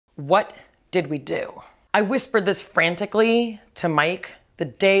What did we do? I whispered this frantically to Mike the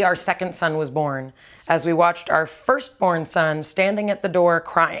day our second son was born, as we watched our firstborn son standing at the door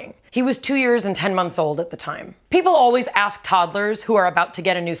crying. He was 2 years and 10 months old at the time. People always ask toddlers who are about to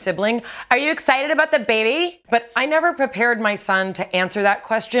get a new sibling, "Are you excited about the baby?" But I never prepared my son to answer that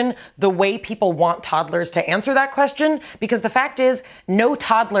question the way people want toddlers to answer that question, because the fact is, no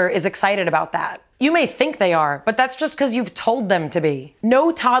toddler is excited about that. You may think they are, but that's just because you've told them to be.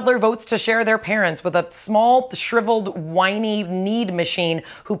 No toddler votes to share their parents with a small, shriveled, whiny need machine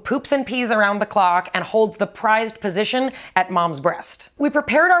who poops and pees around the clock and holds the prized position at mom's breast. We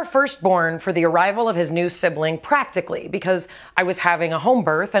prepared our firstborn for the arrival of his new sibling practically because I was having a home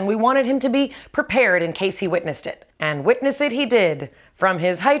birth and we wanted him to be prepared in case he witnessed it. And witness it he did, from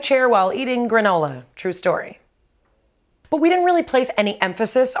his high chair while eating granola. True story. But we didn't really place any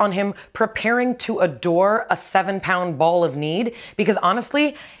emphasis on him preparing to adore a 7-pound ball of need, because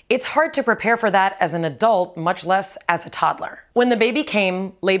honestly, it's hard to prepare for that as an adult, much less as a toddler. When the baby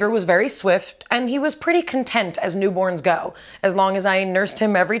came, labor was very swift, and he was pretty content as newborns go, as long as I nursed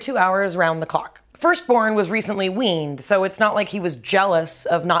him every 2 hours round the clock. Firstborn was recently weaned, so it's not like he was jealous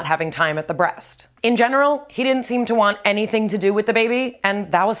of not having time at the breast. In general, he didn't seem to want anything to do with the baby,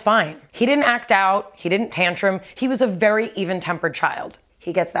 and that was fine. He didn't act out, he didn't tantrum, he was a very even-tempered child.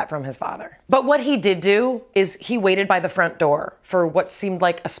 He gets that from his father. But what he did do is he waited by the front door for what seemed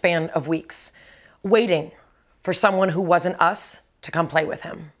like a span of weeks, waiting for someone who wasn't us to come play with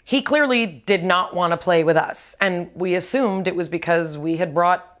him. He clearly did not want to play with us, and we assumed it was because we had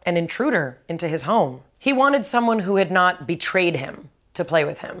brought an intruder into his home. He wanted someone who had not betrayed him to play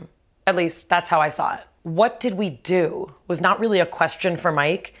with him. At least that's how I saw it. What did we do was not really a question for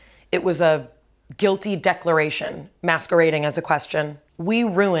Mike. It was a guilty declaration masquerading as a question. We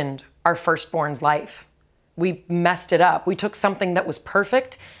ruined our firstborn's life. We messed it up. We took something that was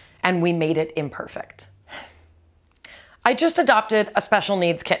perfect and we made it imperfect. I just adopted a special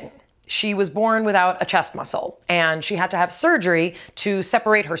needs kitten. She was born without a chest muscle, and she had to have surgery to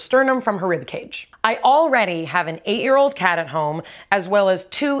separate her sternum from her rib cage. I already have an 8-year-old cat at home, as well as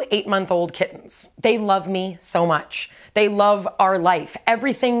 2 8-month-old kittens. They love me so much. They love our life.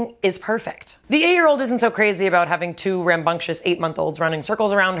 Everything is perfect. The 8-year-old isn't so crazy about having 2 rambunctious 8-month-olds running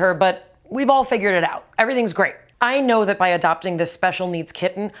circles around her, but we've all figured it out. Everything's great. I know that by adopting this special needs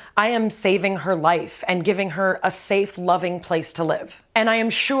kitten, I am saving her life and giving her a safe, loving place to live. And I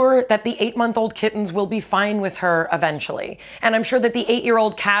am sure that the 8-month-old kittens will be fine with her eventually. And I'm sure that the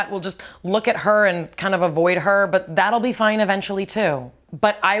 8-year-old cat will just look at her and kind of avoid her, but that'll be fine eventually too.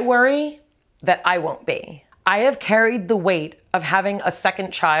 But I worry that I won't be. I have carried the weight of having a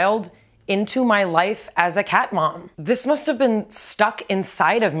second child into my life as a cat mom. This must have been stuck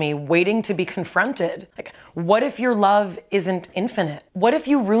inside of me, waiting to be confronted. Like, what if your love isn't infinite? What if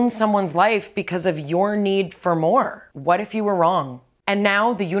you ruin someone's life because of your need for more? What if you were wrong? And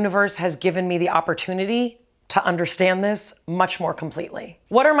now the universe has given me the opportunity to understand this much more completely.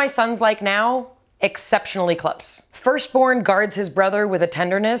 What are my sons like now? Exceptionally close. Firstborn guards his brother with a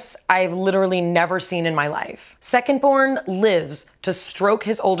tenderness I've literally never seen in my life. Secondborn lives to stroke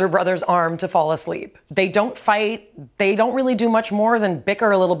his older brother's arm to fall asleep. They don't fight. They don't really do much more than bicker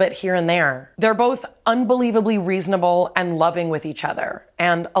a little bit here and there. They're both unbelievably reasonable and loving with each other.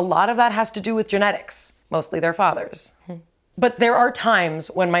 And a lot of that has to do with genetics, mostly their fathers. But there are times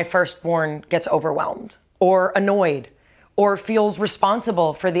when my firstborn gets overwhelmed or annoyed or feels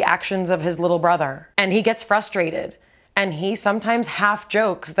responsible for the actions of his little brother. And he gets frustrated. And he sometimes half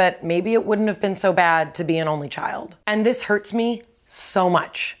jokes that maybe it wouldn't have been so bad to be an only child. And this hurts me so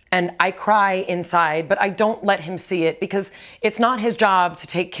much. And I cry inside, but I don't let him see it because it's not his job to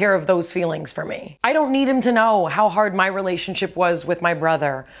take care of those feelings for me. I don't need him to know how hard my relationship was with my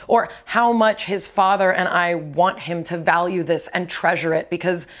brother or how much his father and I want him to value this and treasure it,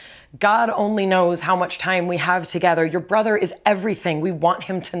 because God only knows how much time we have together. Your brother is everything. We want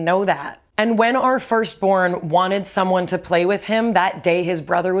him to know that. And when our firstborn wanted someone to play with him that day his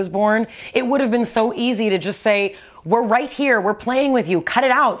brother was born, it would have been so easy to just say, "We're right here. We're playing with you. Cut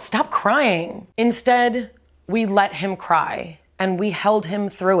it out. Stop crying." Instead, we let him cry and we held him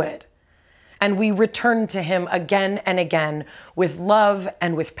through it. And we returned to him again and again with love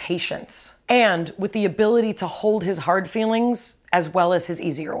and with patience, and with the ability to hold his hard feelings as well as his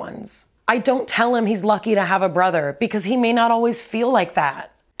easier ones. I don't tell him he's lucky to have a brother because he may not always feel like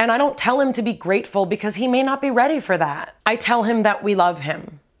that. And I don't tell him to be grateful because he may not be ready for that. I tell him that we love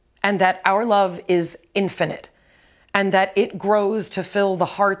him and that our love is infinite and that it grows to fill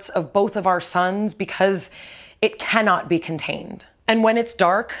the hearts of both of our sons because it cannot be contained. And when it's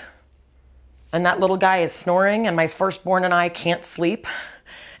dark, and that little guy is snoring and my firstborn and I can't sleep,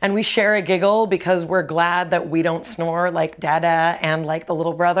 and we share a giggle because we're glad that we don't snore like Dada and like the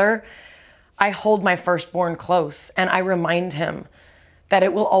little brother, I hold my firstborn close and I remind him that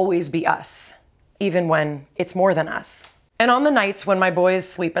it will always be us, even when it's more than us. And on the nights when my boys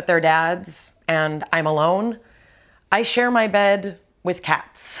sleep at their dad's and I'm alone, I share my bed with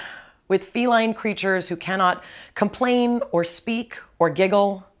cats, with feline creatures who cannot complain or speak or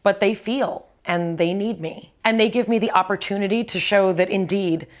giggle, but they feel and they need me. And they give me the opportunity to show that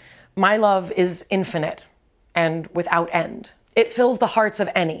indeed, my love is infinite and without end. It fills the hearts of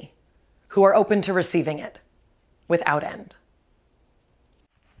any who are open to receiving it without end.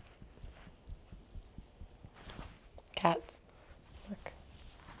 Cats. Look.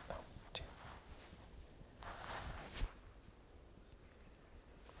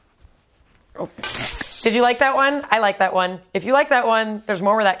 Oh. Did you like that one? I like that one. If you like that one, there's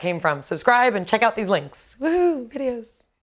more where that came from. Subscribe and check out these links. Woohoo, videos.